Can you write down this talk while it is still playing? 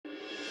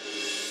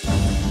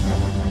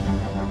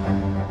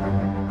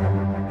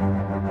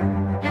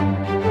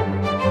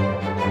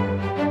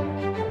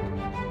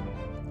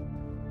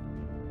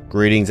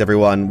Greetings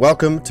everyone,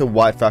 welcome to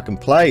WhiteFalcon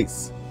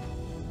Plays.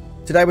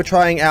 Today we're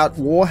trying out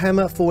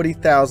Warhammer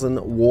 40,000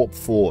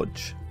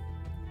 Warpforge.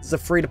 This is a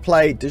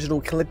free-to-play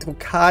digital collectible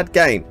card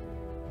game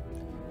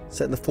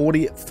set in the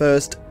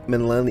 41st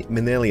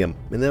millennium.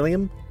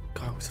 Millennium?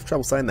 God, I have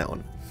trouble saying that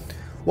one.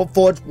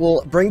 Warpforge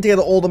will bring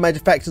together all the major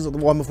factions of the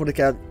Warhammer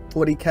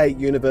 40k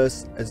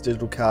universe as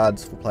digital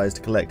cards for players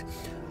to collect.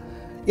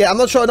 Yeah, I'm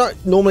not sure, I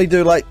don't normally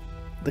do like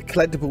the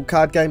collectible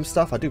card game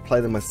stuff. I do play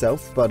them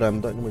myself, but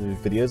don't normally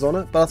do videos on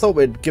it. But I thought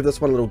we'd give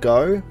this one a little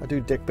go. I do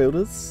deck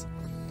builders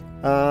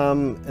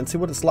and see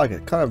what it's like.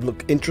 It kind of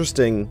look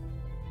interesting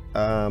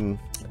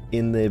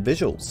in the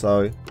visual.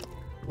 So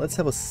let's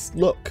have a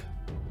look.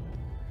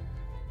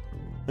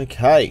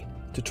 Okay,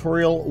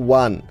 tutorial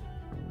 1.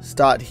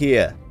 Start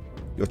here.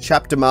 Your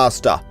chapter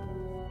master.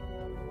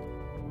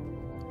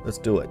 Let's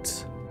do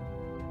it.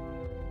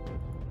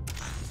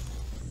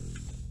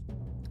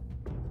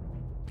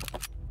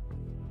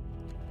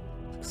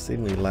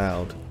 Exceedingly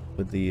loud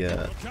with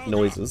the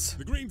noises.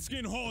 The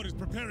greenskin horde is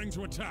preparing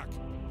to attack.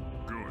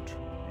 Good.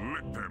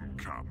 Let them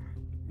come.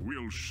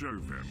 We'll show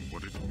them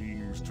what it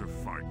means to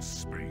fight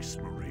space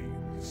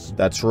marines.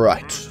 That's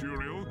right.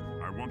 Mercurial,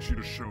 I want you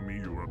to show me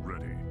you are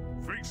ready.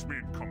 Face me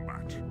in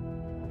combat.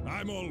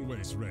 I'm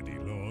always ready,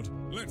 Lord.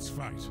 Let's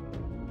fight.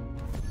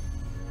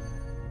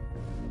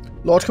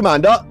 Lord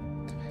Commander,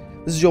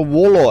 this is your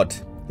warlord.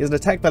 He has an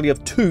attack value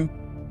of 2.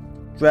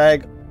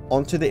 Drag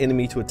onto the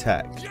enemy to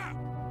attack. Yeah.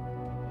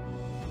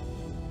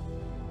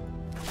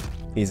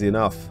 Easy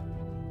enough.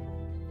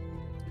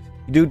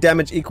 You do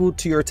damage equal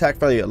to your attack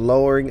value,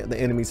 lowering the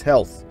enemy's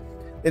health.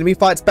 The enemy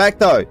fights back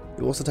though.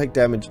 You also take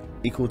damage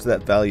equal to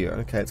that value.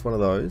 Okay, it's one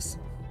of those.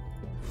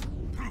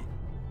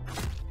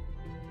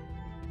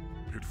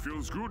 It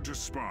feels good to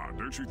spar,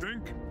 don't you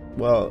think?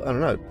 Well, I don't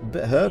know, a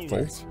bit hurtful.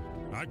 Always.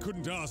 I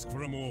couldn't ask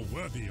for a more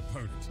worthy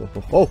opponent.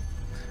 Oh,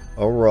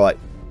 alright.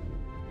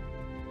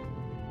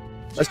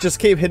 Let's just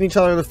keep hitting each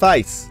other in the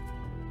face.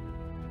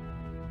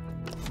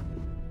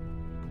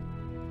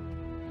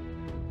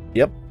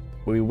 Yep,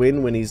 we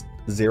win when he's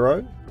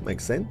 0.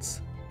 Makes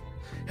sense.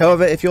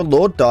 However, if your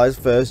lord dies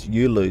first,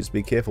 you lose.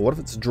 Be careful. What if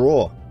it's a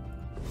draw?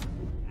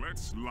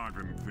 Let's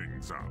liven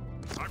things up.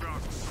 I've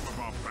asked some of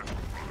our battle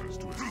brothers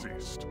to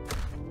assist.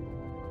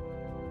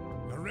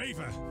 A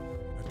raver.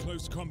 At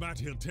close combat,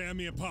 he'll tear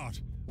me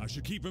apart. I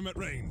should keep him at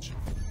range.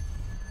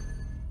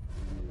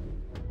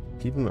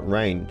 Keep him at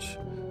range.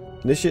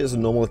 Initiate as a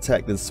normal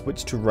attack, then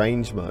switch to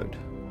range mode.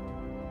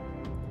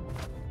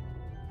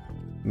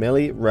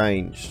 Melee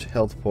ranged.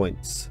 Health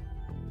points.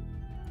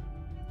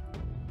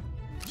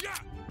 Yeah.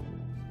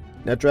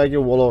 Now drag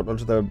your warlord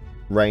onto the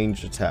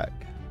ranged attack.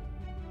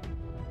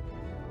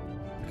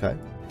 Okay.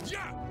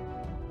 Yeah.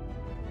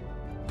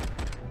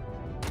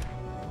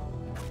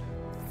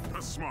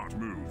 A smart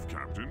move,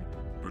 Captain.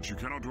 But you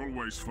cannot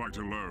always fight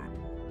alone.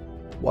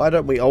 Why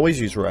don't we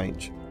always use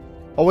range?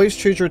 Always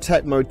choose your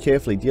attack mode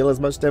carefully. Deal as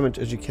much damage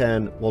as you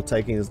can while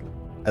taking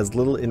as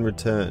little in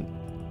return.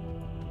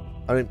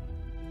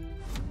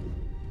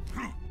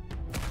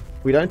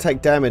 We don't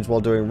take damage while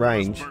doing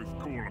range. Let's both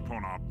call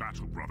upon our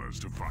battle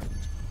brothers to fight.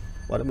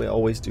 Why don't we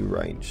always do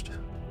ranged?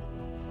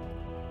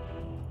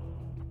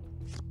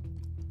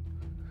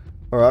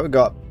 Alright, we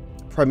got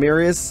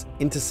Primarius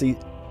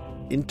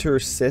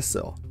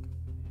Intercessor.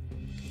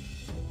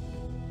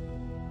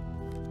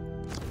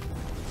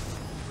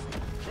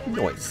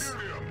 Nice.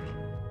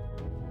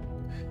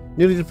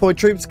 Newly deployed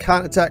troops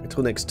can't attack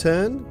until next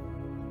turn.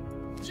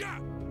 Yeah.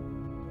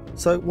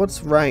 So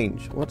what's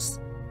range? What's...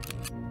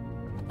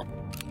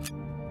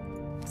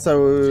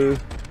 So...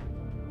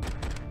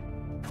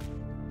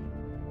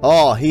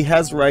 Oh, he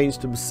has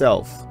ranged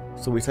himself.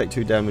 So we take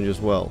 2 damage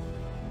as well.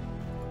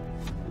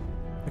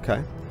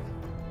 Okay.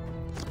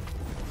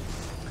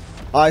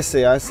 I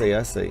see. 2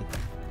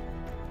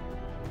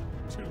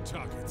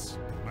 targets.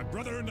 My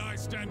brother and I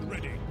stand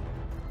ready.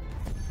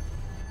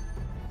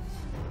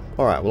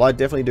 Alright, well I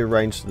definitely do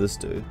range to this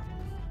dude.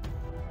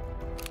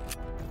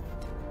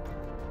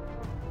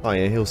 Oh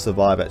yeah, he'll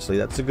survive actually.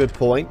 That's a good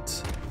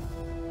point.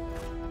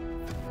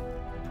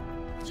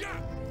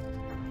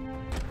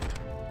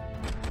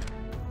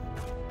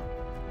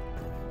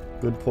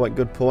 Good point,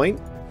 good point.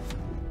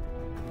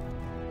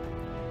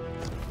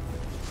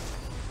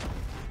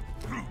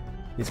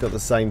 He's got the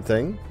same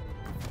thing.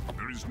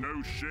 There is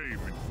no shame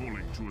in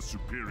falling to a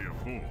superior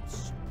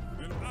force.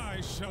 Then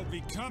I shall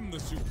become the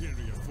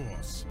superior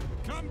force.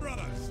 Come,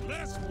 brothers,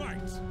 let's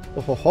fight.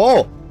 Oh ho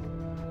ho!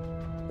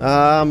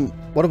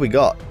 What do we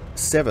got?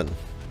 7.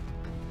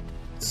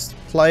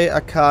 Play a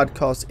card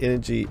cost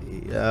energy.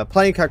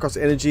 Playing a card costs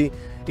energy.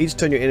 Each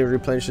turn your energy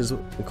replenishes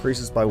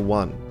increases by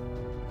 1.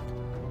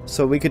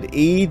 So we could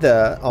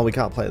either... Oh, we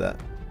can't play that.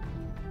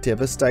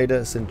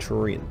 Devastator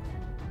Centurion.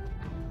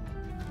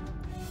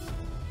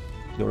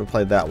 You want to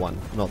play that one,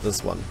 not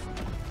this one.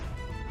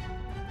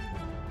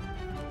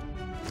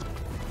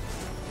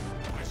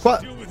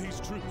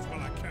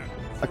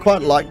 I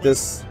quite like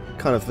this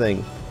kind of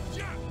thing.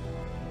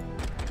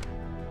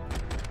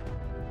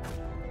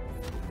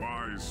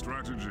 Wise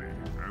strategy,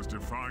 as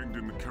defined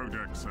in the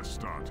Codex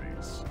Astartes.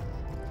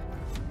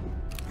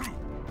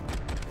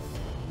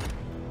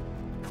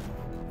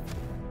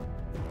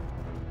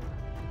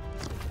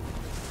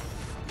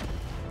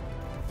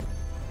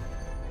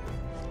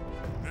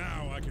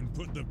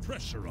 build the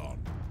pressure on.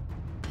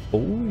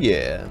 Oh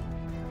yeah.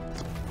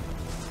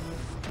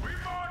 We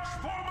march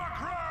for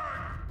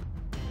McCrae!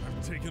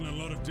 I've taken a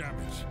lot of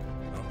damage.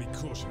 I'll be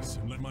cautious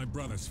and let my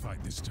brothers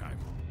fight this time.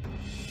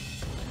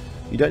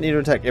 You don't need to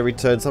attack every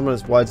turn.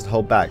 Sometimes it's wise to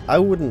hold back. I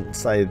wouldn't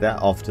say that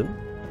often.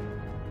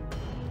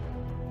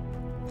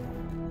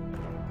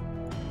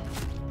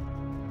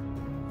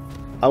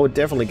 I would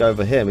definitely go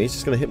for him. He's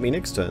just going to hit me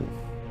next turn.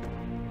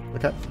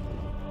 Okay.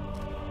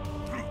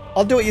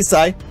 I'll do what you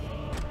say.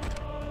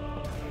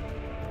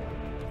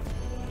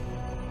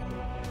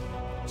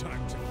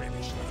 Time to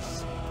finish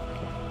this.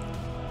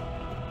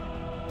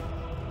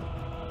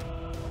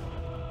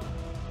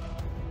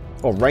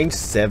 Oh, range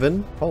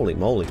 7? Holy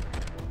moly.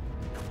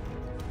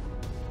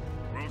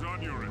 Well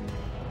done, Urim.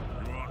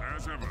 You are,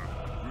 as ever,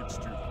 a good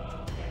student.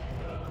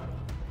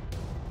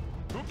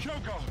 Look,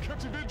 Kjelgar,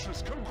 captive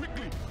interest, come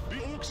quickly. The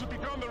orcs have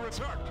begun their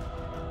attack.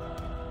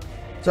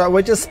 So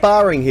we're just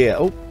sparring here.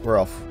 Oh, we're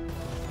off.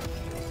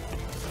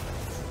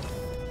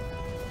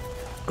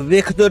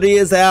 Victory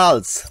is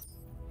ours.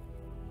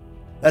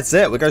 That's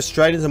it. We go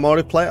straight into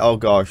multiplayer. Oh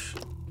gosh,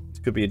 this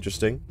could be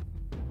interesting.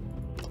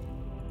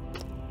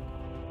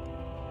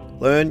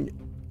 Learn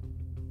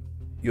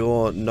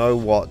your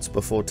know-whats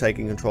before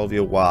taking control of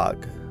your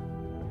warg.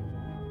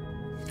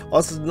 Oh,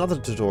 this is another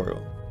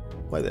tutorial.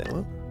 Wait there.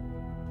 What?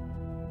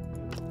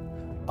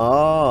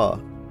 Ah.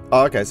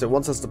 Oh, okay. So it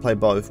wants us to play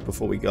both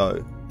before we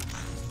go.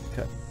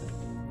 Okay.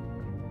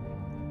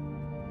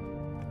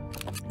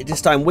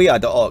 This time we are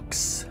the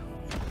orcs.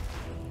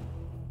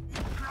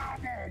 Come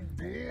on,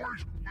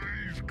 boys.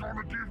 He's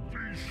gonna give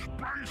these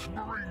Space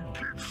Marine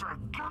kids a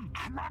good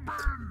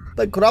clubbing.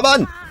 The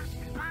Krabban!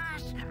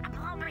 Boss, I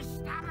promised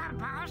stubborn,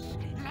 boss.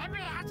 Let me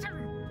at him.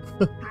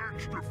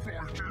 That's the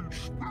fighting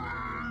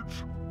spades.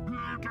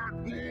 Hear that,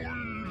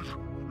 boys?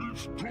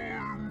 It's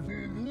time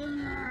for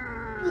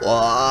war.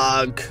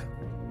 Warg.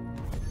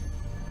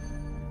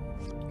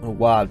 Oh,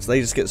 wargs.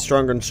 They just get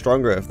stronger and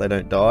stronger if they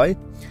don't die.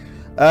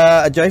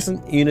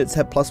 Adjacent units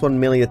have +1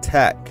 melee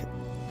attack.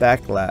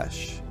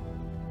 Backlash.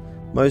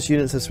 Most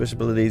units have special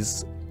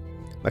abilities.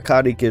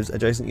 Makari gives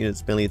adjacent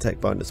units melee attack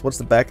bonus. What's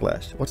the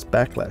backlash? What's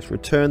backlash?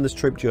 Return this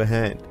troop to your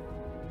hand.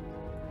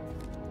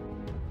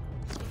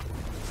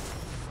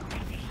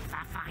 Ready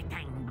for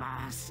fighting,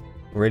 boss.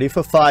 Ready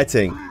for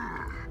fighting.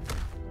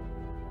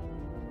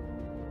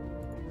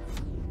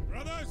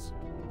 Brothers,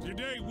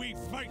 today we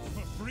fight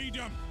for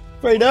freedom.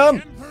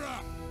 Freedom! Emperor,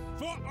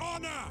 for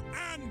honor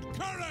and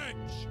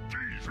courage.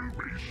 These will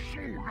be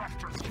soon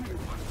after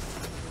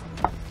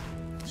talk.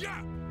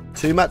 Yeah.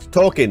 Too much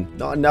talking,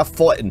 not enough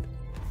fighting.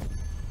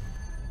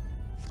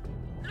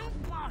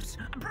 Look, boss,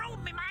 I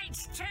brought me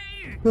mates too.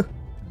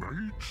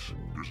 Mates,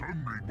 there's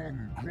only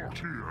one grot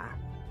here.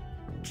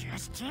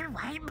 Just you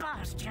wait,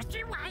 boss. Just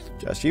you wait.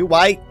 Just you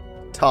wait.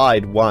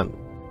 Tied 1.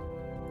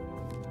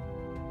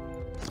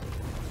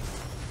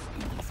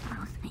 Yes,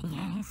 boss.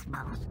 Yes,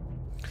 boss.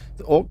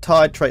 The Orc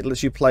Tide trait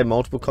lets you play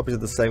multiple copies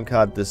of the same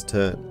card this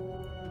turn.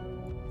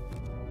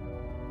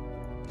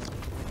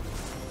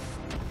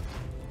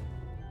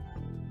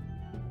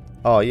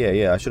 Oh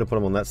yeah, I should have put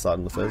him on that side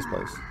in the first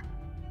place.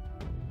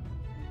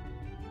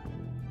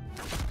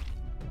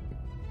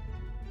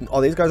 Oh,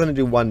 these guys only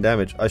do 1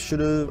 damage. I should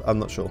have... I'm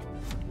not sure.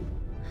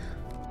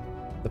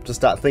 Have to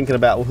start thinking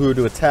about who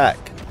to attack.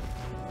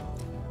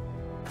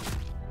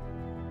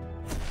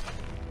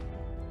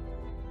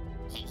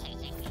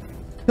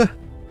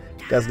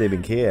 Doesn't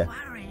even care.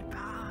 Worry,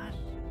 boss.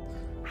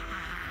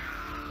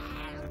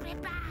 I'll be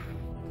back.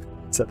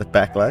 Is that the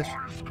backlash?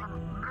 Boys can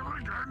never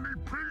get any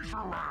peace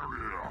around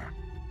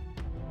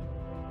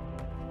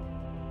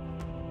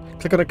here.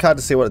 Click on a card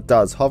to see what it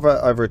does.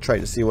 Hover over a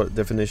trait to see what the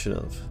definition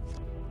of.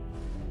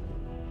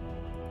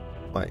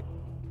 Wait.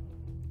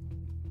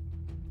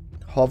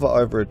 Hover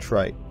over a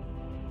trait.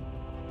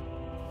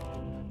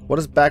 What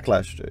does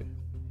backlash do?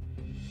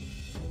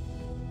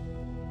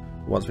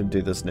 Once we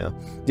do this now.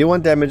 Deal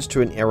 1 damage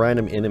to a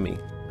random enemy.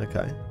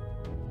 Okay.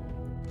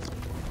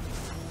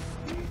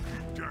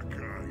 That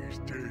guy is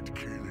dead,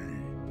 Kelly.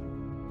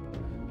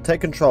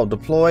 Take control.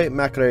 Deploy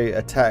Makare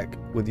attack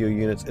with your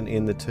units and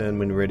end the turn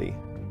when ready.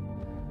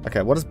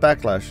 Okay, what does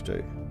backlash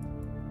do?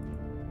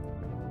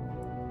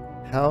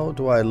 How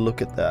do I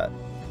look at that?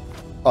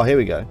 Oh, here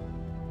we go.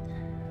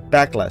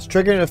 Backlash.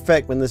 Trigger an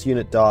effect when this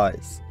unit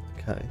dies.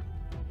 Okay.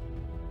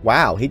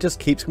 Wow, he just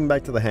keeps coming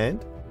back to the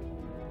hand?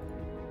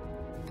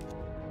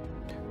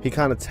 He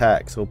can't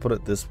attack, so we'll put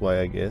it this way,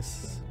 I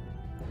guess.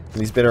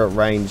 And he's better at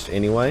ranged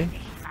anyway. Ready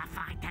for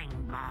fighting,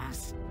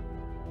 boss.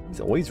 He's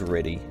always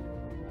ready.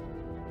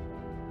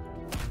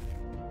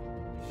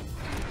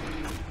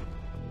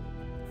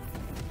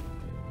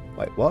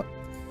 Wait, what?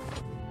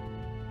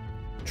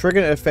 Trigger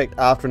an effect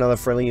after another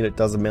friendly unit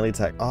does a melee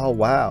attack. Oh,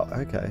 wow.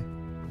 Okay.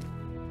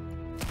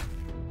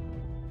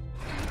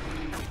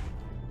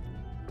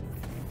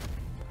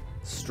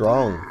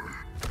 Strong.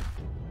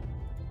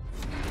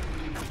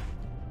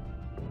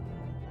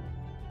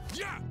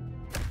 Yeah.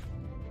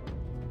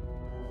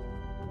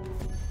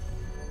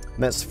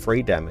 And that's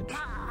free damage.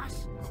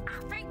 Boss,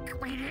 I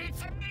think we need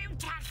some new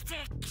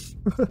tactics.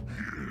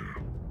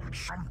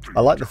 Something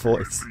I like the to hit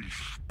voice. these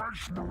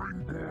Space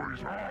Marine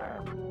boys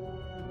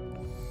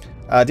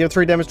hard. Deal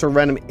 3 damage to a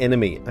random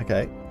enemy.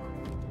 Okay.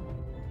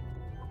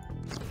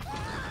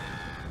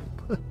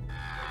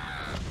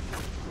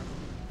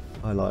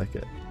 I like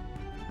it.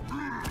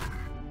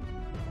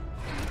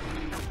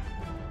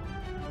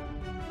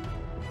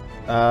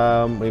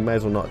 We may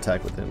as well not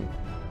attack with him.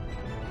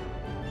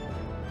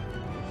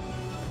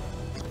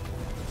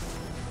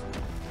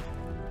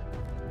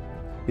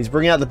 He's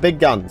bringing out the big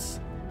guns.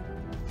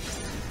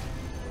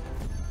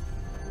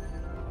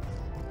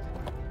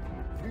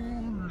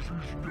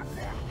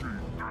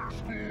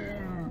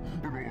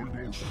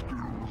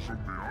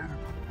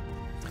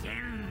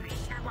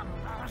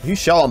 You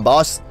show him,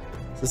 boss.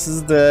 This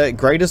is the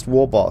greatest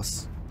war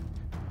boss.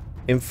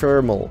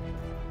 Infernal.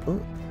 Oh.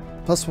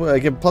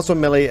 Give +1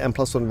 melee and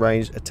 +1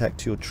 range attack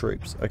to your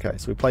troops. Okay,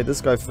 so we play this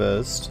guy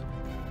first.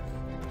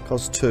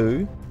 Cost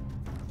 2.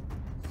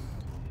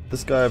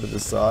 This guy over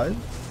this side.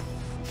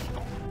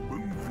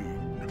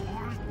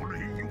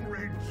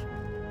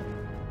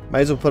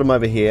 May as well put him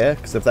over here,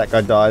 because if that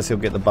guy dies, he'll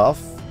get the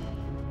buff.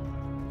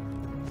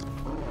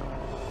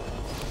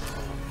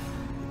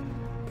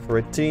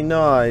 Pretty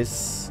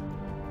nice.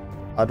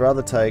 I'd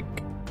rather take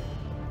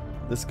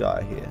this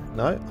guy here.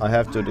 No, I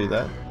have to do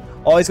that.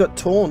 Oh, he's got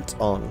taunt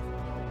on.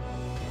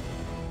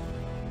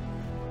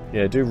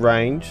 Yeah, do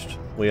ranged.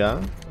 We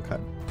are.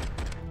 Okay.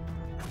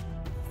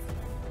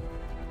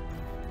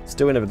 It's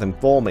doing everything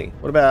for me.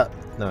 What about...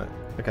 No.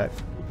 Okay.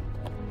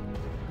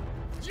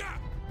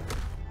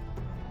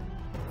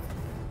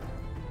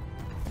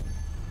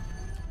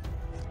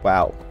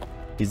 Wow.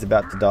 He's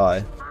about to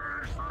die.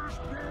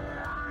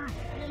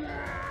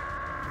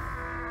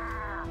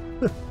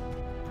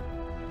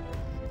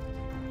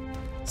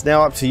 It's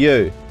now up to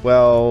you.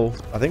 Well,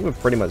 I think we've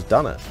pretty much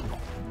done it.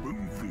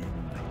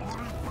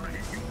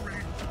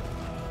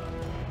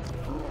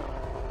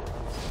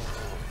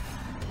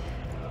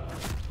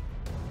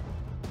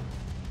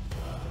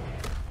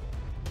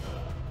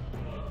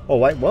 Oh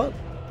wait, what?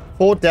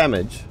 4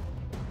 damage.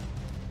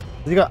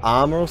 Has he got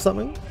armor or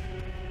something?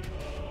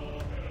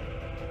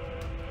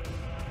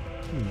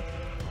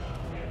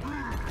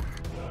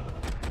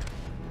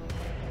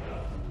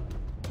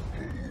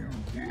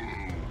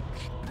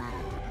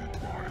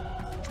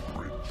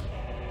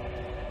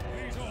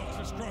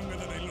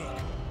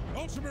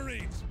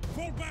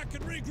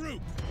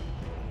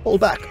 Fall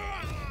back.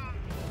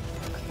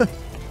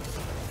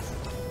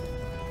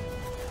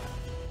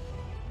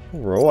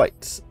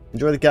 Alright.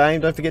 Enjoy the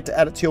game. Don't forget to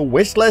add it to your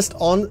wish list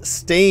on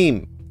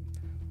Steam.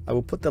 I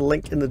will put the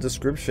link in the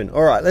description.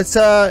 Alright, let's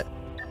do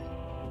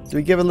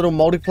we give a little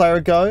multiplayer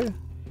a go?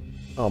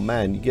 Oh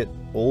man, you get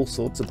all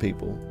sorts of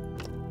people.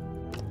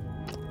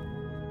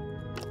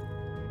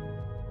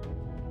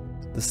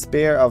 The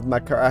Spear of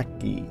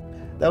Makaraki.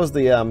 That was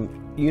the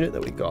unit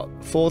that we got.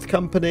 4th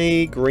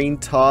Company, Green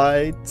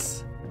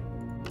Tides.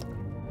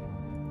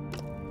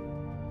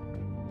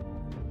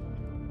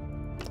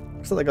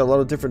 Looks like they got a lot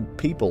of different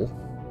people.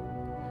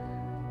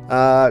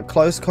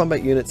 Close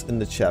combat units in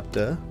the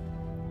chapter.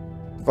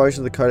 Devotion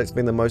to the Codex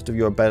being the most of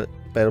your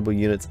available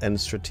units and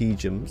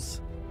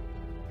stratagems.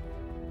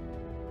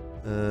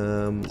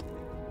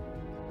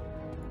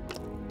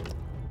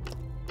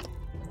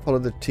 Follow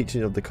the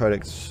teaching of the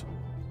Codex.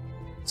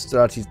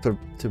 Strategies to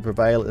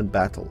prevail in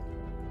battle.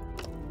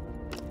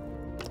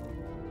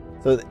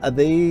 So are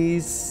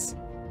these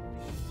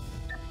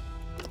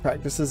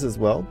practices as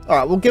well?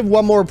 Alright, we'll give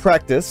one more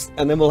practice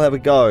and then we'll have a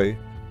go.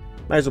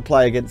 May as well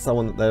play against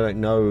someone that they don't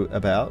know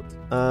about.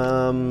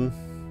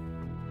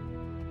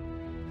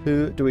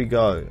 Who do we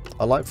go?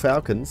 I like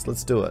falcons.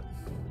 Let's do it.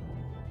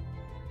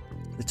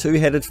 The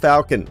 2-headed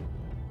falcon.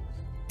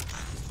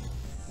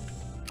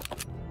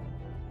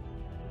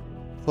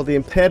 For the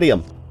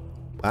Imperium.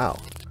 Wow.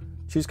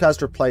 Choose cards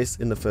to replace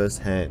in the first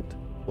hand.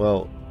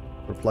 Well,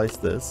 replace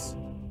this.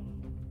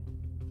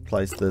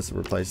 Replace this and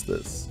replace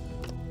this.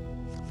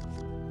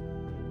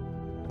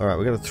 Alright,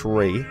 we got a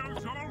 3.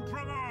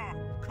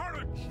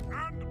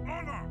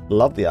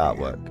 Love the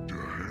artwork.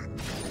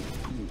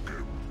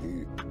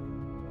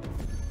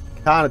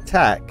 Can't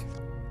attack.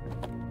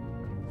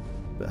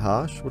 Bit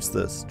harsh. What's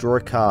this? Draw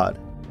a card.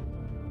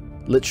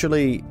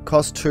 Literally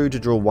cost 2 to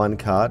draw 1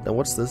 card. Now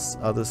what's this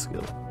other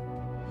skill?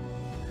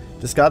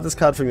 Discard this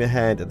card from your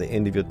hand at the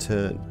end of your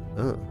turn.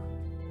 Oh.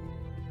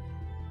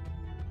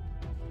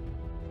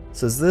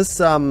 So is this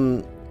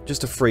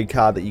just a free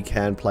card that you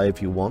can play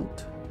if you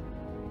want?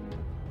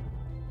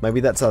 Maybe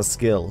that's our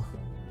skill.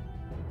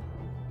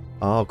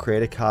 Oh,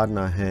 create a card in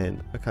our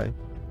hand. Okay.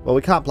 Well,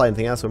 we can't play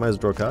anything else, so we may as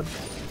well draw a card.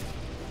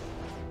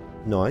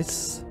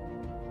 Nice.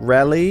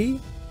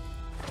 Rally.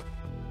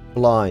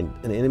 Blind.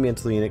 An enemy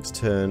until your next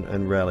turn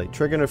and rally.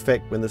 Trigger an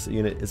effect when this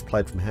unit is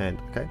played from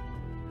hand. Okay.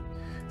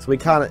 So we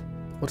can't...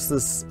 What's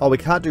this? Oh, we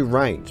can't do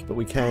range, but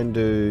we can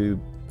do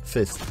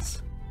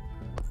fists.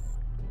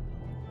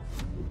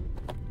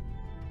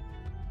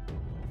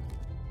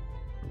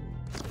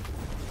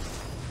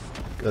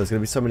 There's going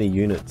to be so many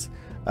units.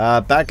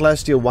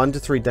 Backlash deal 1 to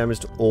 3 damage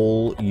to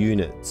all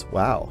units.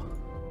 Wow.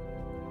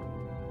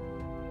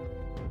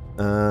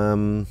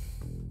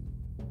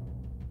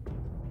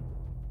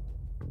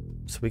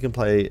 So we can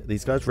play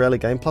these guys. Rarely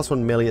gain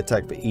 +1 melee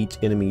attack for each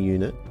enemy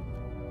unit.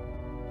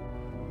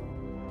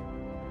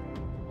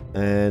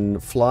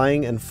 And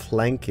flying and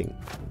flanking.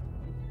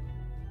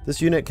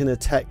 This unit can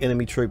attack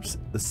enemy troops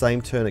the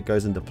same turn it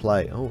goes into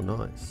play. Oh,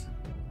 nice.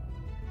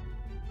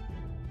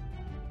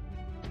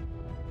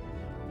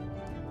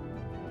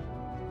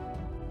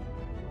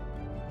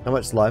 How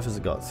much life has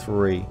it got?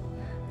 3.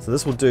 So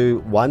this will do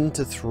 1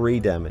 to 3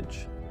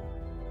 damage.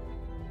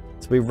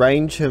 So we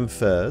range him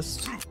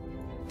first.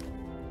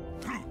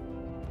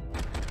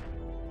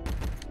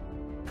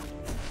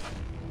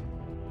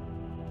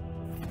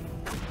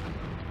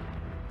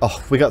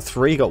 Oh, we got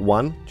 3, got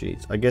 1.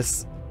 Jeez, I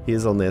guess he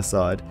is on their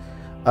side.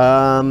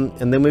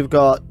 And then we've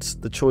got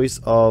the choice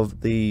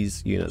of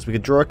these units. We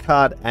could draw a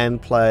card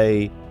and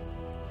play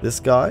this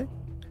guy.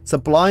 So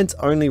blind's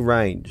only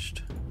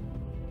ranged.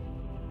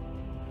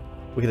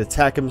 We can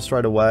attack him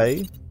straight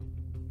away.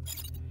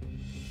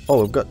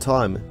 Oh, we've got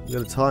time. We've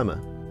got a timer.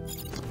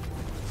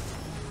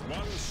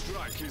 One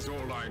strike is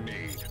all I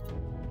need.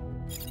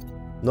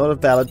 Not a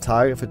valid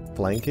target for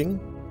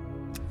flanking.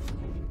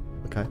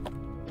 Okay.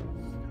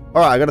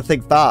 Alright, I gotta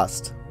think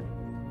fast.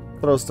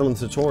 Thought I was still in the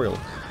tutorial.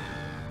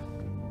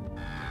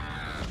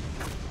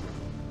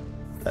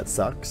 That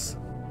sucks.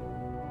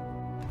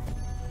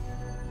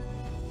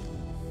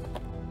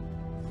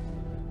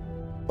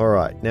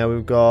 Alright, now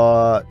we've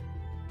got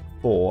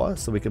 4,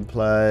 so we can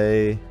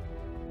play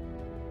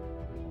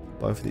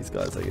both of these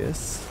guys, I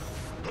guess.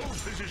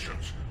 Those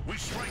positions. We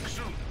strike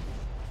soon.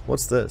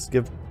 What's this?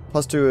 Give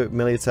 +2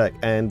 melee attack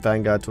and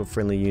Vanguard to a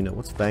friendly unit.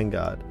 What's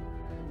Vanguard?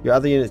 Your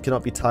other units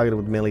cannot be targeted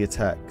with melee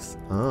attacks.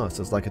 Ah,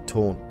 so it's like a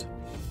taunt.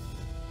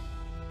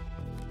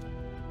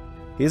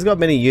 He hasn't got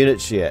many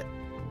units yet.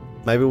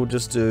 Maybe we'll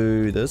just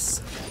do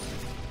this.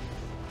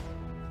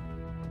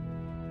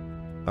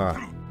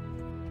 Alright.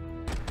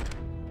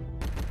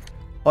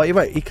 Oh, yeah,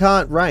 wait, he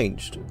can't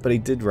ranged, but he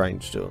did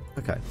range to it.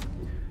 Okay.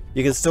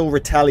 You can still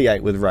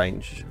retaliate with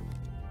range.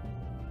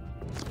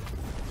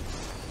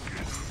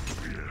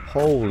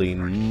 Holy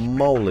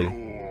moly.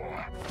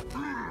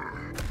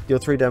 Deal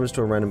 3 damage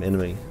to a random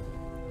enemy.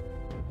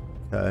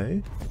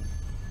 Okay.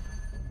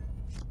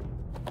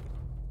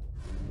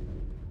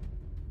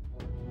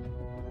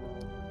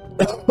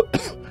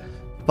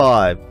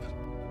 Five.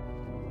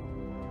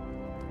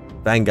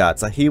 Vanguard,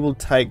 so he will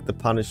take the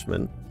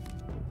punishment.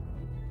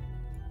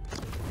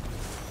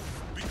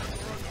 The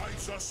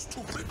Everguides are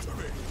stupid to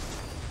me.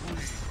 We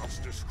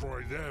must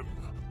destroy them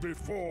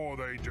before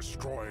they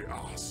destroy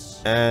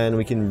us. And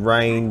we can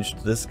range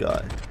this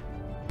guy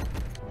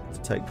to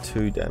take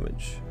 2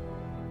 damage.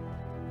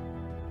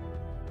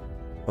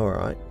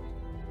 Alright.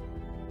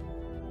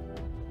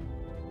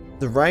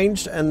 The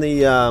ranged and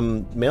the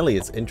melee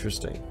is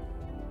interesting.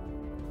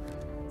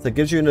 So it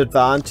gives you an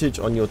advantage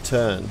on your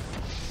turn.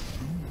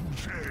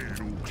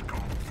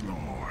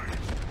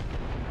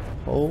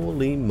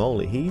 Holy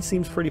moly, he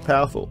seems pretty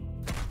powerful.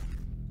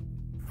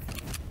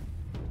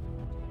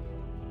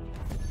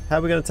 How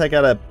are we going to take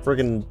out a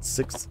friggin'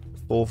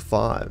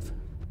 645?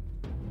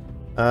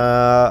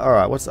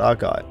 Alright, what's our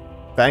guy?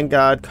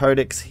 Vanguard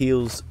Codex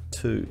heals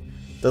 2.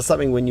 Does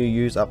something when you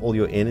use up all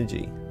your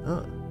energy.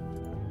 Oh.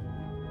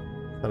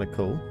 Kinda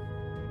cool.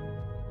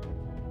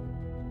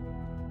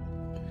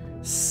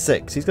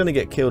 6. He's going to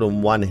get killed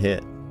on 1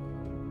 hit.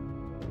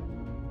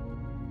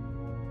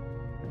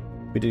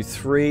 We do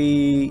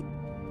 3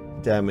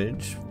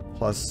 damage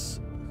plus...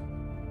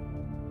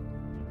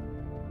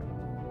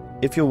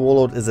 If your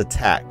warlord is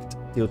attacked,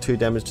 deal 2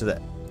 damage to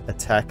the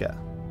attacker.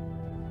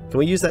 Can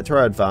we use that to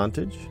our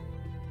advantage?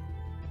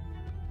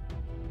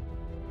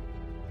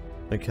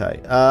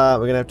 Okay, we're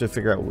going to have to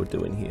figure out what we're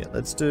doing here.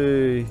 Let's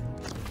do...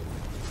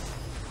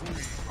 We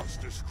must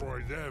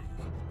destroy them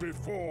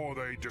before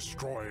they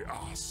destroy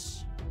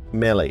us.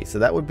 Melee, so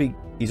that would be...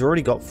 He's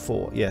already got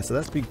 4. Yeah, so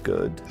that'd be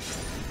good.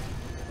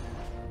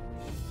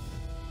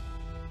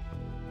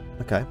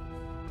 Okay.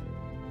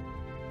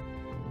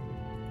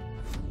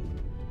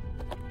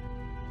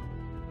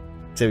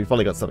 So we've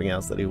probably got something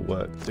else that he'll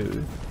work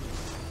too.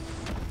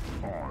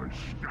 I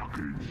stuck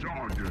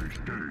inside this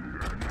thing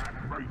and that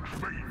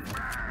makes me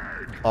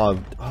mad. Oh,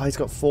 he's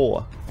got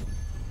 4.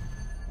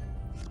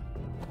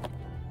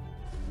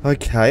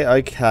 Okay,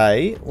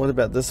 okay. What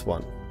about this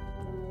one?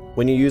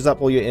 When you use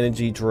up all your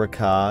energy, draw a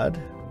card.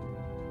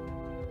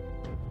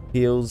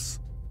 Heals.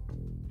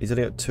 He's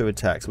only got 2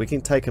 attacks. We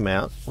can take him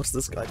out. What's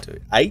this guy do?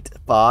 8?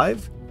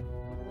 5?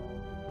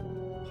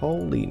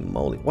 Holy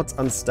moly. What's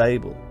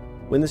unstable?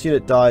 When this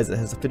unit dies, it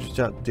has a 50%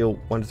 chance to deal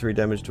 1 to 3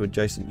 damage to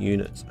adjacent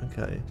units.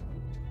 Okay.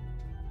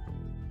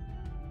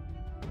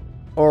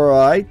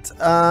 Alright.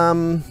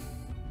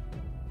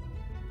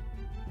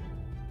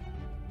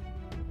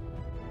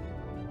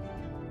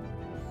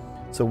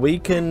 So we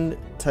can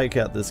take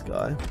out this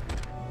guy.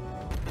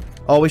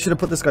 Oh, we should have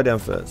put this guy down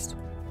first.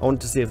 I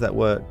wanted to see if that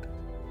worked.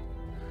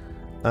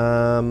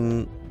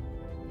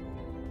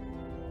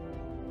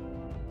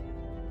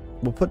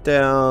 We'll put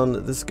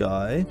down this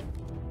guy.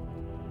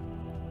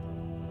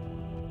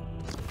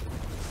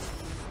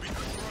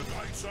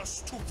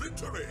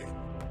 victory!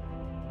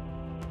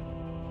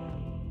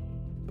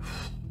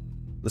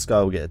 This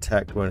guy will get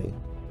attacked, won't he?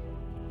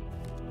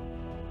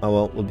 Oh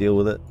well, we'll deal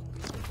with it.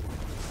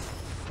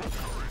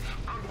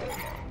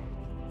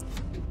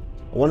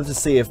 I wanted to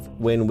see if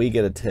when we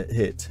get a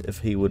hit, if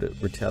he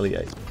would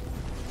retaliate.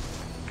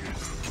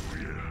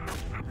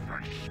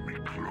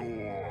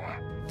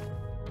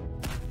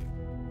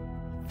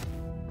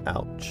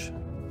 Ouch.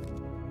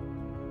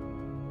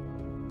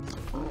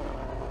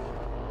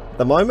 At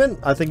the moment,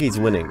 I think he's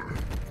winning.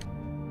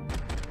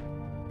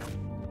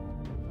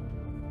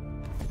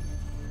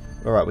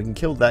 Alright, we can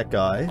kill that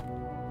guy.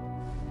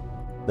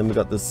 Then we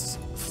got this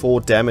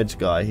 4 damage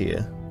guy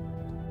here.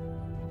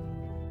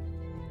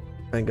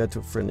 And go to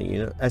a friendly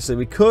unit. Actually,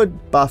 we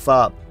could buff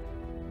up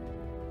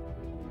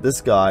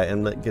this guy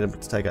and get him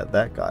to take out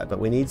that guy, but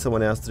we need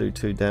someone else to do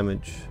 2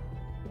 damage.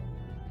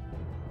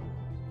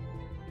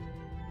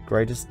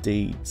 Greatest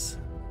deeds.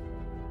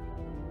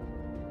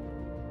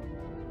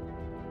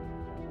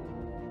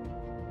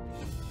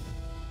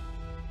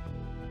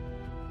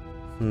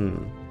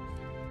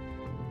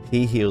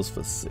 He heals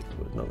for 6,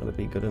 but not going to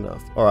be good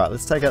enough. Alright,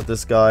 let's take out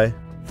this guy.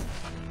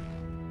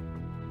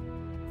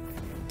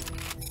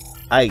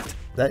 8.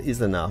 That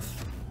is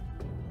enough.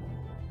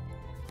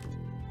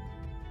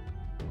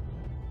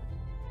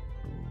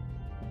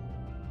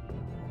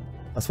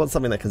 I just want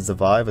something that can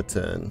survive a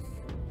turn.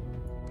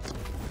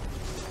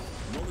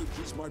 Knowledge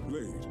is my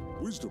blade,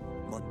 wisdom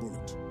my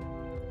bullet.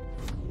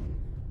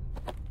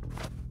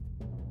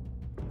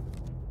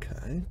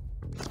 Okay.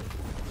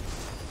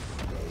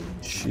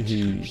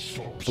 Jeez.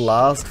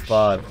 Blast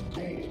 5.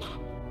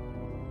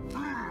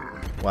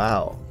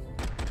 Wow.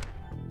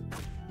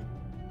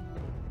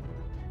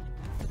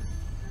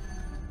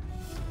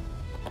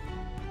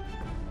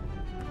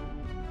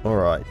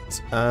 Alright.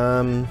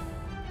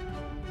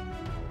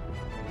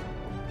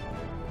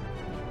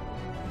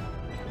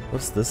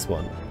 What's this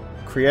one?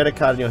 Create a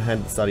card in your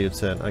hand at the start of your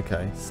turn.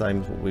 Okay,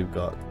 same as what we've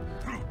got.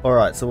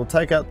 Alright, so we'll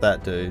take out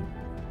that dude.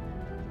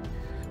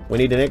 We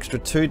need an extra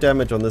 2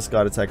 damage on this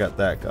guy to take out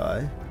that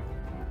guy.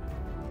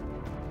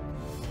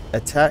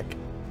 Attack,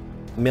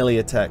 melee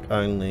attack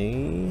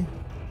only.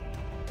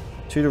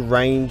 2 to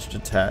ranged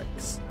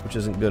attacks, which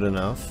isn't good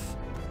enough.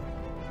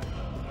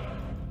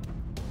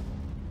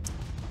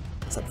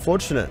 It's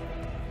unfortunate.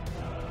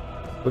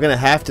 We're gonna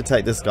have to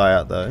take this guy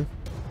out though.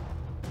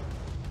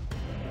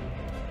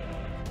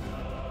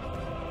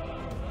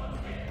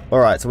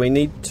 Alright, so we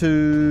need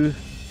to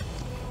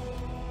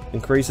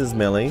increase his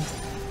melee.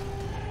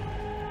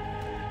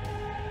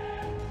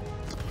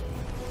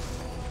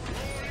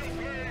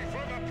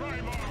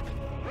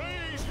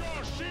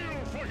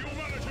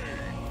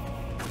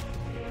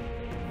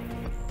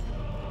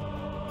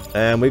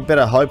 And we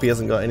better hope he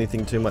hasn't got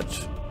anything too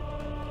much.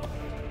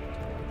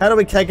 How do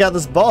we take out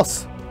this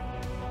boss?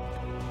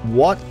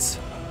 What?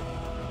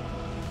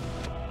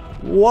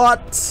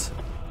 What?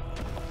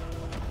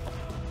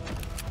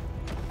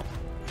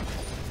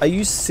 Are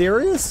you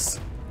serious?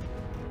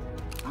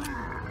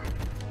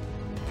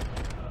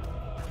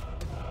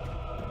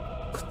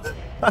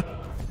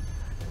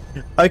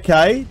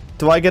 Okay,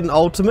 do I get an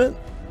ultimate?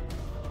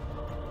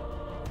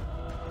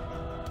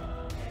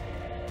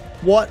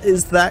 What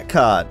is that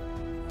card?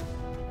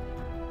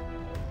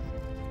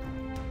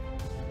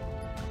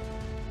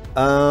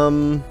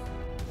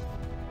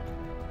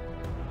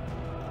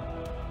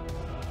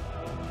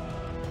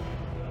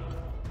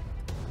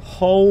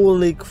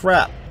 Holy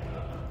crap.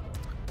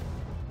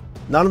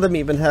 None of them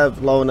even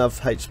have low enough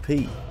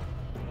HP.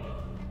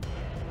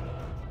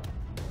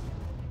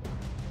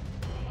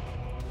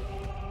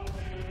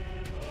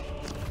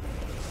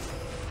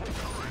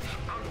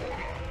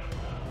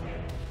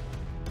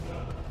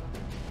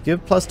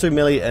 Give +2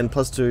 melee and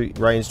 +2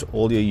 range to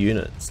all your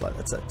units. Like,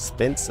 that's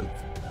expensive.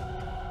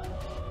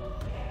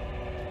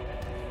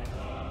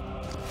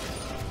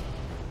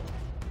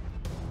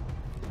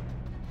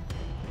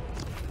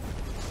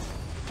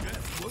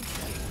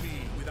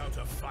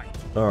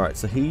 Alright,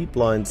 so he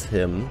blinds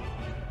him.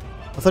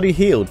 I thought he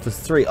healed for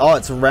 3. Oh,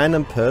 it's a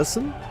random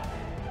person?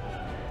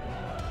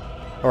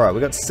 Alright, we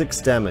got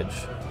 6 damage.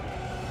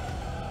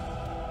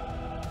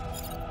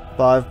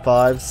 5,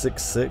 5,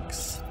 6,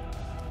 6.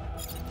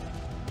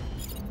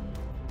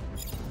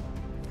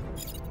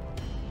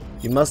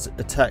 You must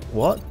attack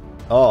what?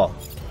 Oh.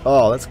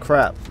 Oh, that's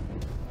crap.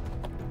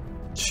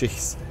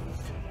 Jeez.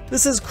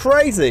 This is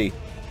crazy!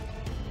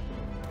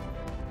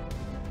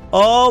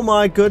 Oh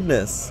my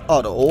goodness.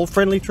 Oh, to all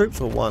friendly troops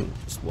or one?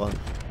 Just one.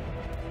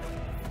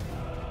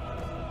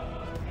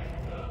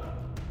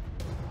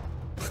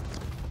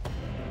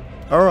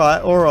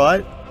 Alright,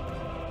 alright.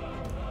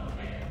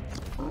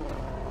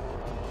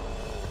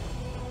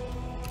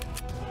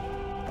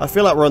 I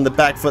feel like we're on the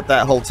back foot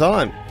that whole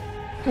time.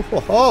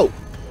 Whoa!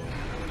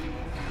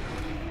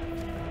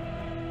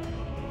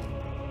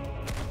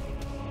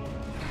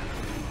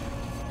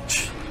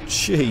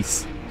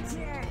 Jeez.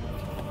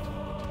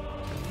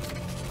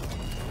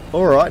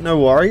 Alright, no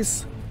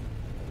worries.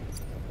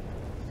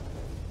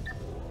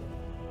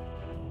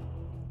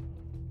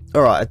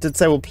 Alright, I did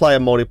say we'll play a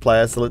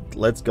multiplayer, so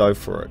let's go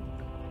for it.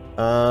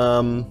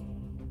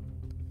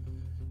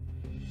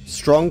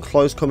 Strong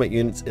close combat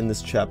units in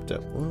this chapter.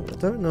 Well, I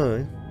don't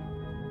know.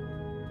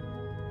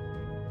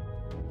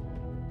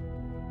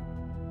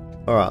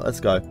 Alright, let's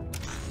go.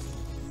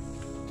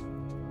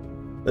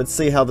 Let's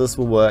see how this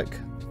will work.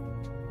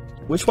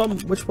 Which one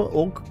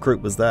orc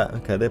group was that?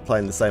 Okay, they're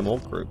playing the same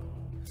orc group.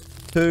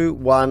 2,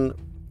 1,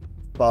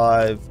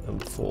 5,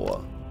 and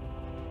 4.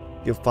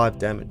 Deal 5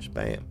 damage.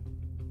 Bam.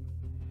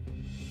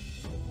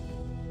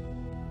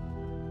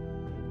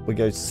 We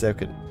go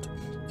second.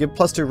 Give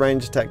 +2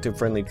 range attack to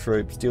friendly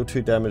troops. Deal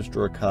 2 damage,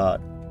 draw a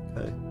card.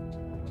 Okay.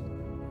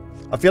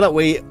 I feel like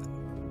we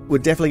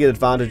would definitely get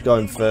advantage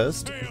going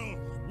first.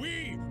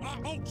 We are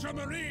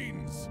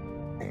Ultramarines.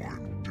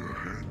 I'm the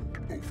hand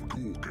of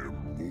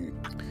Gorgon.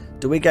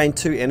 Do we gain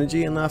 2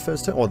 energy in our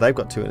first turn? Oh, they've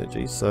got 2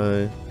 energy,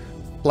 so...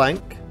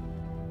 Flank.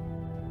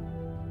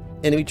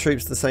 Enemy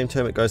troops the same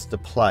turn it goes to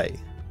play.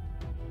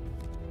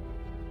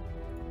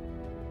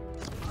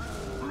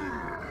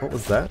 What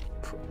was that?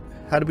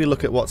 How do we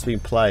look at what's being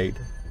played?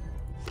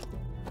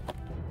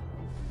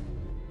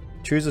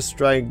 Choose a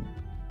string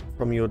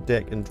from your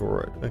deck and draw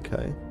it.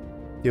 Okay.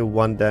 Deal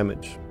 1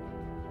 damage.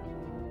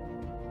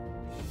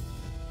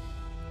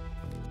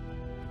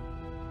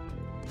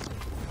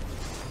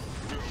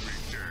 They'll be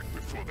dead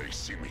before they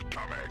see me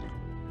coming.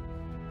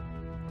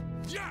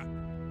 Yeah.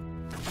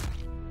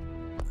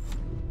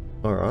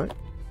 Alright.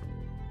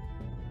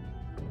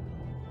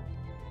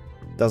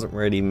 Doesn't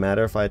really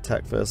matter if I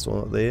attack first or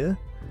not there.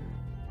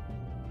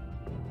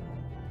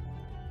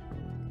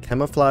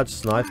 Camouflage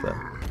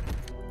sniper.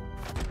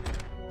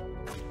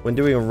 When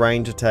doing a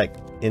range attack,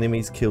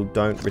 enemies killed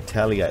don't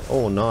retaliate.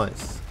 Oh,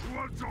 nice.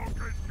 Let's all get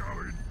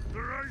going.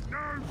 There ain't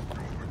no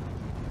stopping.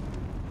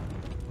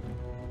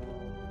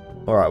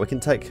 Alright, we can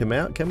take him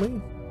out, can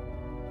we?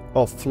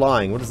 Oh,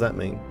 flying. What does that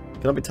mean?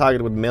 Cannot be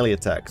targeted with melee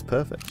attacks.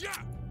 Perfect. Yeah.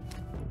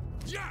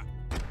 Yeah.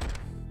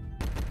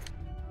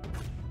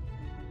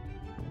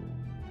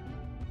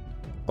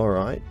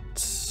 Alright.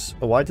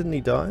 Oh, why didn't he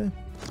die?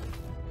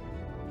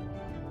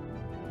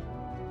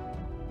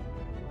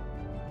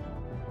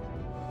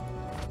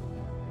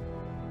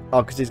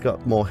 Oh, because he's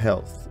got more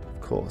health,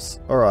 of course.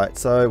 Alright,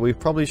 so we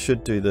probably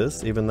should do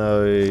this, even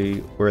though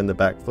we're in the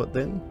back foot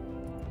then.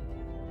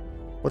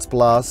 What's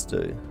Blast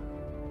do?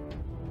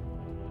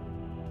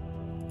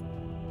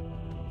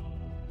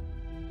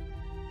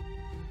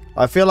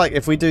 I feel like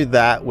if we do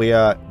that, we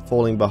are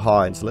falling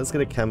behind. So let's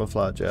get a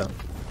camouflage out.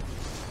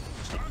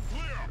 Stand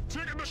clear.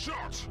 Taking the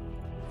shot.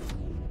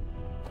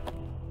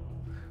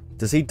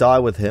 Does he die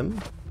with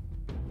him?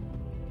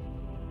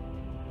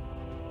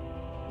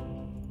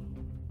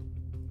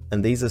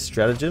 And these are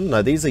stratagem?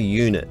 No, these are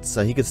units,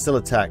 so he could still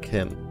attack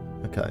him.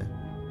 Okay.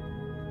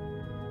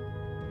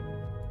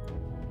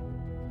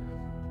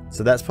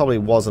 So that's probably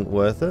wasn't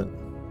worth it.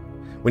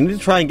 We need to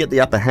try and get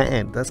the upper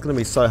hand. That's going to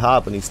be so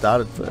hard when he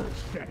started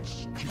first. That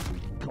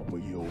stupid cop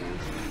of yours.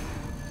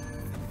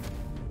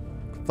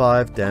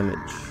 5 damage.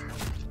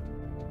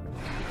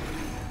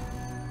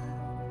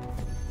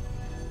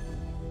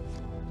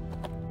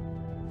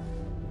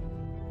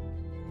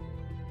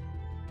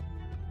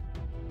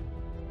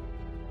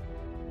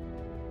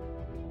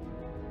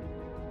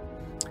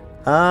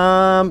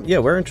 Yeah,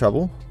 we're in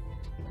trouble.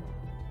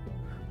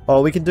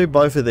 Oh, we can do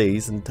both of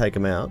these and take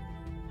them out.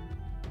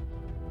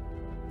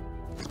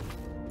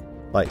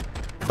 Like,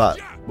 but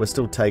we're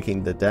still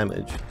taking the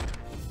damage.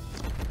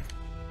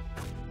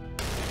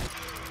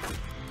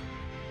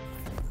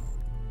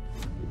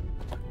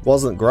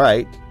 Wasn't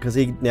great, because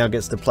he now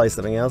gets to play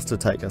something else to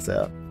take us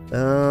out.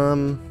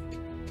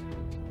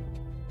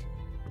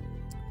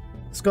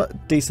 It's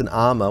got decent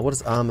armor. What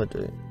does armor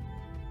do?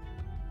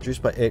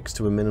 Reduced by X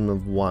to a minimum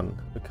of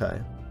 1.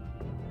 Okay.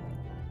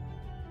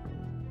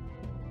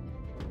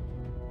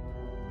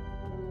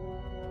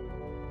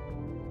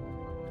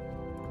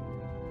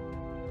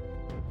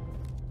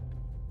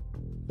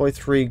 Boy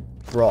 3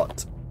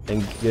 Grot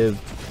and give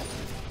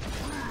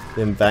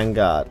them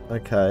Vanguard.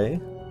 Okay.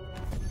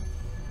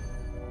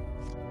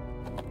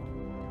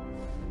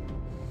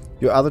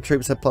 Your other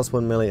troops have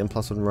 +1 melee and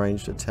 +1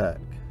 ranged attack.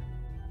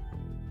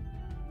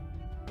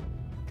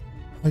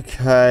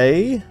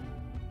 Okay.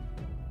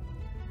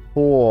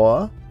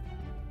 4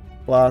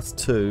 Blast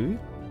 2.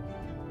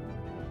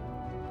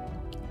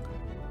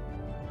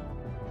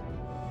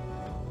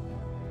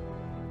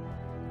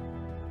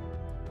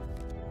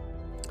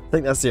 I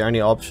think that's the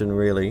only option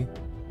really,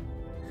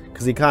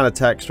 because he can't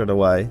attack straight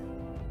away.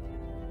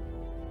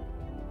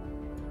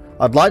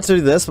 I'd like to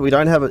do this, but we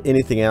don't have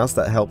anything else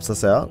that helps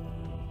us out.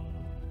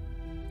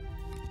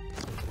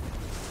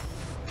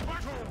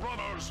 Battle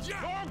brothers.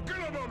 Yeah.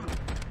 Get 'em.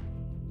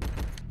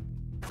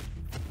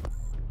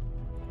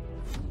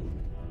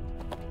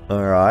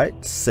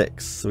 Alright,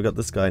 6. So we got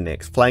this guy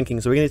next. Flanking,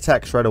 so we can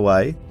attack straight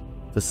away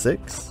for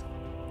 6.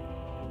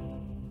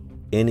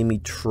 Enemy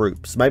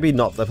troops. Maybe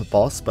not the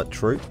boss, but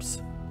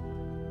troops.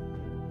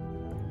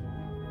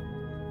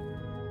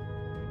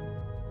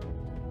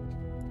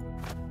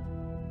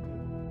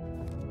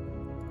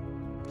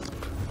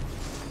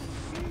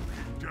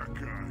 That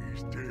guy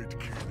is dead,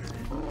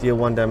 Kenny. Deal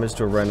 1 damage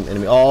to a random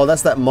enemy. Oh,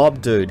 that's that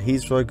mob dude.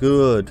 He's so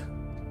good.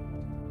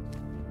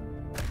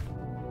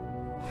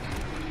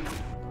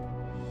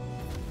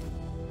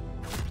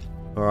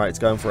 Alright, it's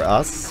going for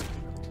us.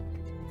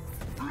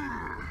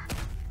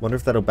 Wonder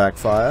if that'll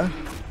backfire.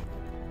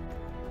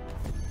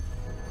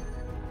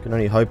 Can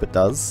only hope it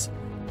does.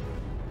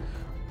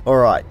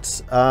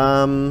 Alright.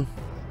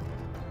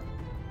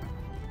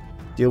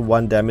 Deal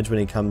 1 damage when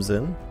he comes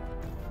in.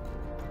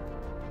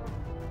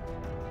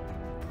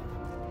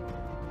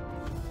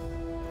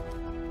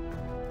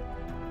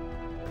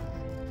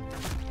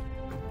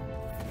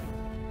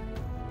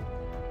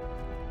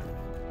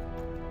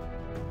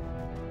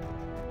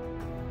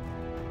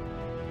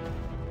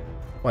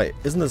 Wait,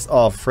 isn't this...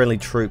 Oh, friendly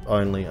troop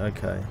only.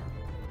 Okay.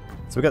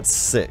 So we got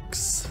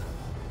 6.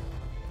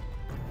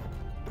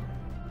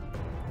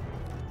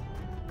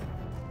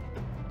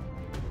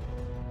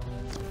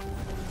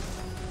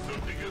 The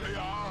bigger they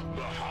are,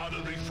 the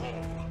harder they fall.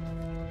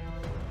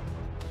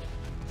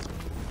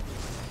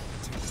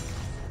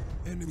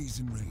 Enemies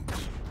in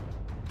range.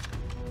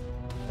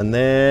 And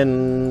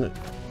then...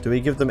 Do we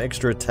give them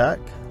extra attack?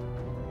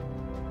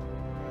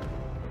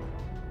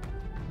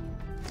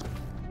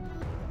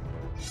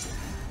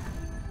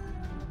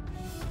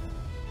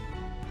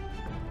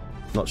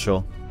 Not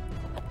sure.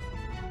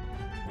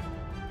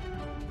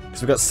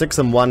 So we've got 6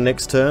 and 1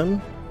 next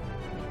turn.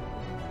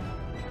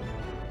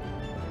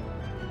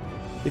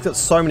 He's got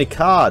so many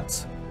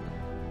cards.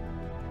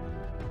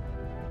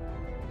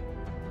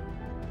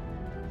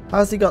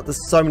 How's he got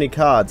so many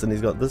cards and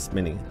he's got this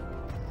many?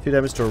 2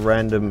 damage to a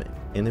random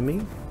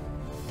enemy?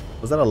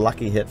 Was that a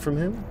lucky hit from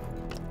him?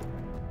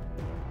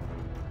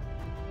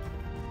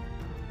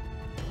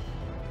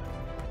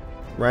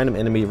 Random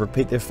enemy,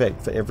 repeat the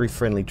effect for every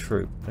friendly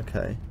troop.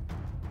 Okay.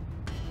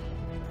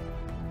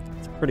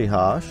 Pretty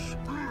harsh.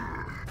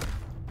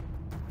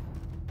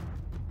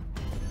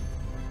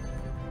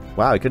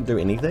 Wow, he couldn't do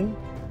anything?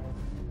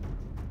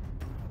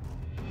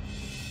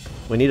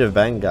 We need a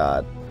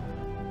vanguard.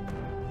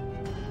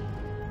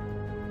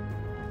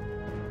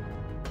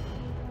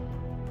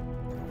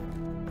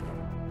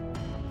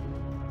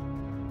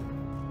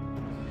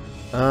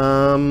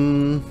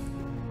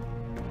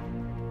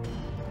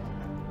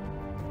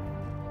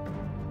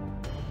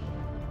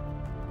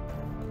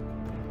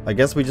 I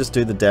guess we just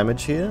do the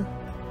damage here.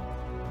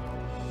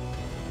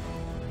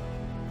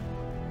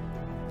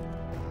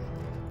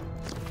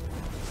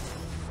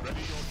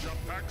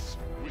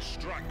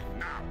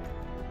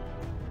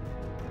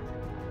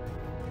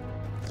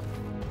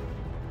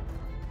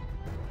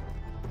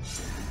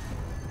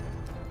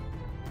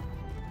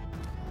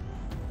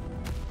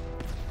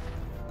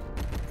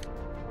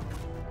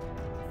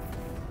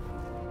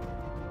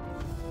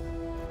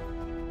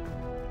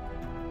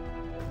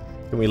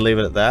 Can we leave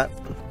it at that?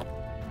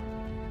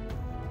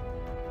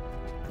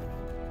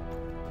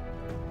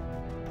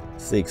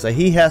 See, so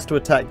he has to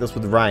attack this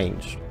with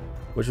range,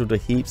 which will do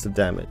heaps of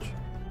damage.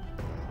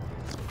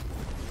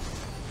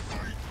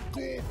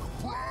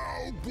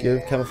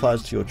 Give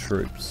camouflage to your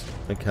troops.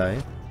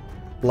 Okay.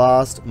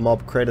 Blast,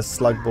 mob, create a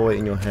slug boy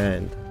in your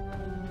hand.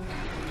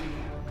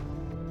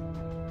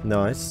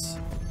 Nice.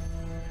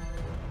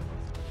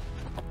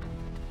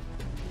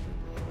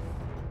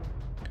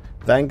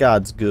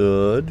 Vanguard's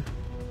good.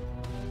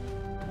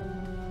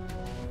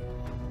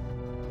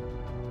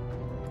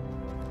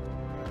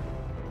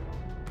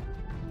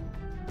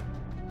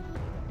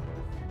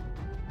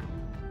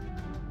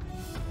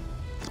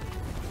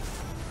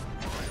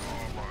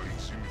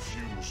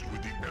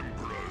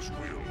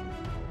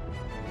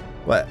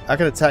 Wait, I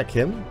can attack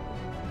him?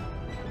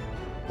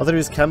 I thought he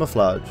was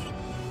camouflaged.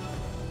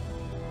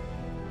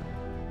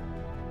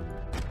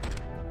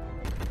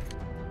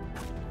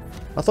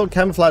 I thought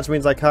camouflage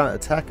means I can't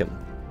attack him.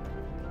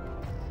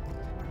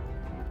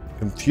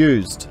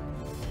 Confused.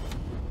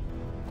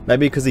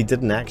 Maybe because he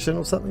did an action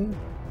or something?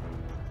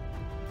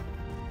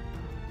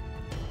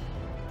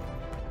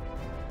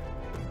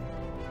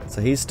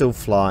 So he's still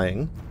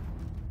flying.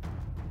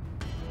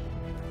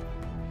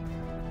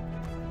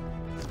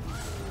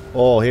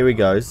 Oh, here he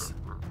goes.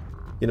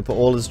 Gonna put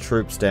all his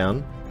troops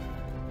down.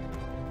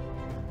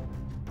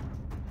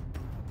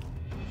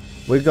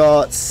 We've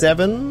got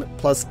 7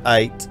 plus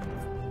 8.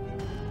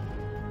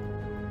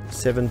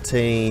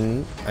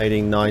 17,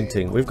 18,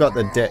 19. We've got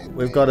a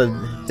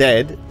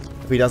dead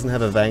if he doesn't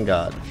have a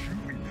vanguard.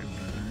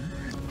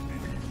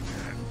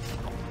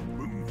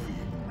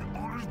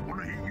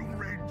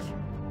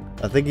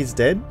 I think he's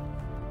dead.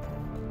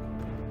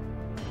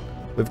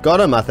 We've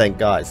got him, I think,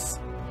 guys.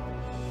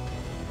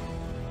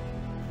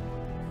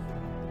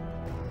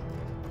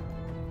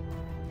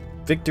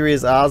 Victory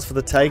is ours for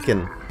the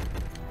taken.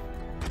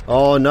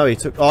 Oh no, he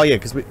took... Oh yeah,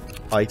 because we...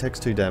 Oh, he takes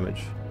 2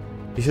 damage.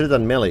 He should have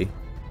done melee.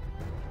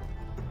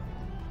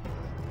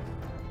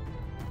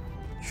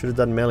 Should have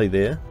done melee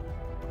there.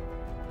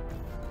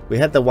 We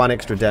had the 1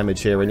 extra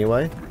damage here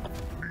anyway.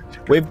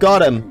 We've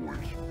got him!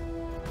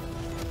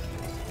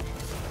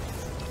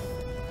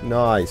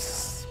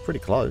 Nice. Pretty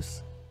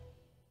close.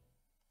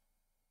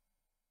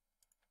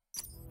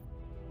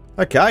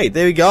 Okay,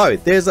 there we go.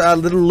 There's a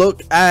little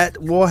look at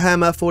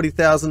Warhammer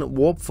 40,000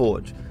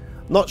 Warpforge.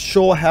 Not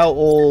sure how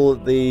all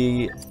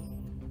the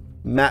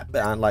map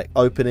like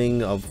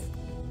opening of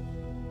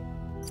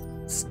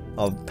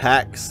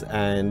packs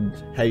and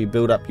how you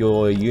build up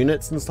your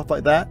units and stuff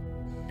like that.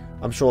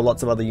 I'm sure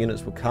lots of other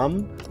units will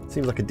come.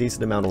 Seems like a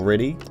decent amount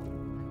already.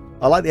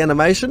 I like the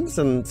animations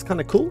and it's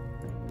kind of cool.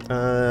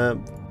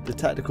 The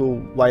tactical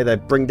way they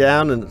bring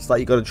down and it's like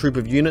you got a troop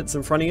of units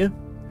in front of you.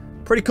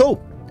 Pretty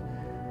cool.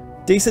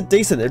 Decent.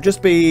 It'd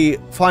just be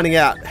finding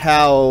out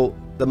how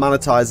the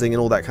monetizing and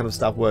all that kind of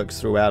stuff works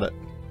throughout it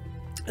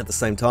at the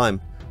same time.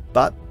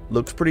 But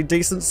looks pretty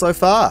decent so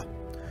far.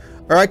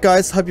 Alright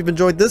guys, hope you've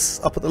enjoyed this.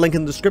 I'll put the link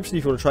in the description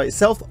if you want to try it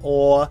yourself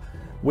or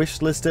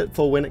wish list it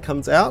for when it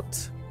comes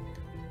out.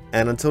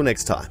 And until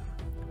next time,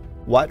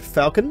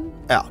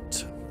 WhiteFalcon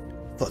out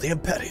for the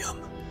Imperium.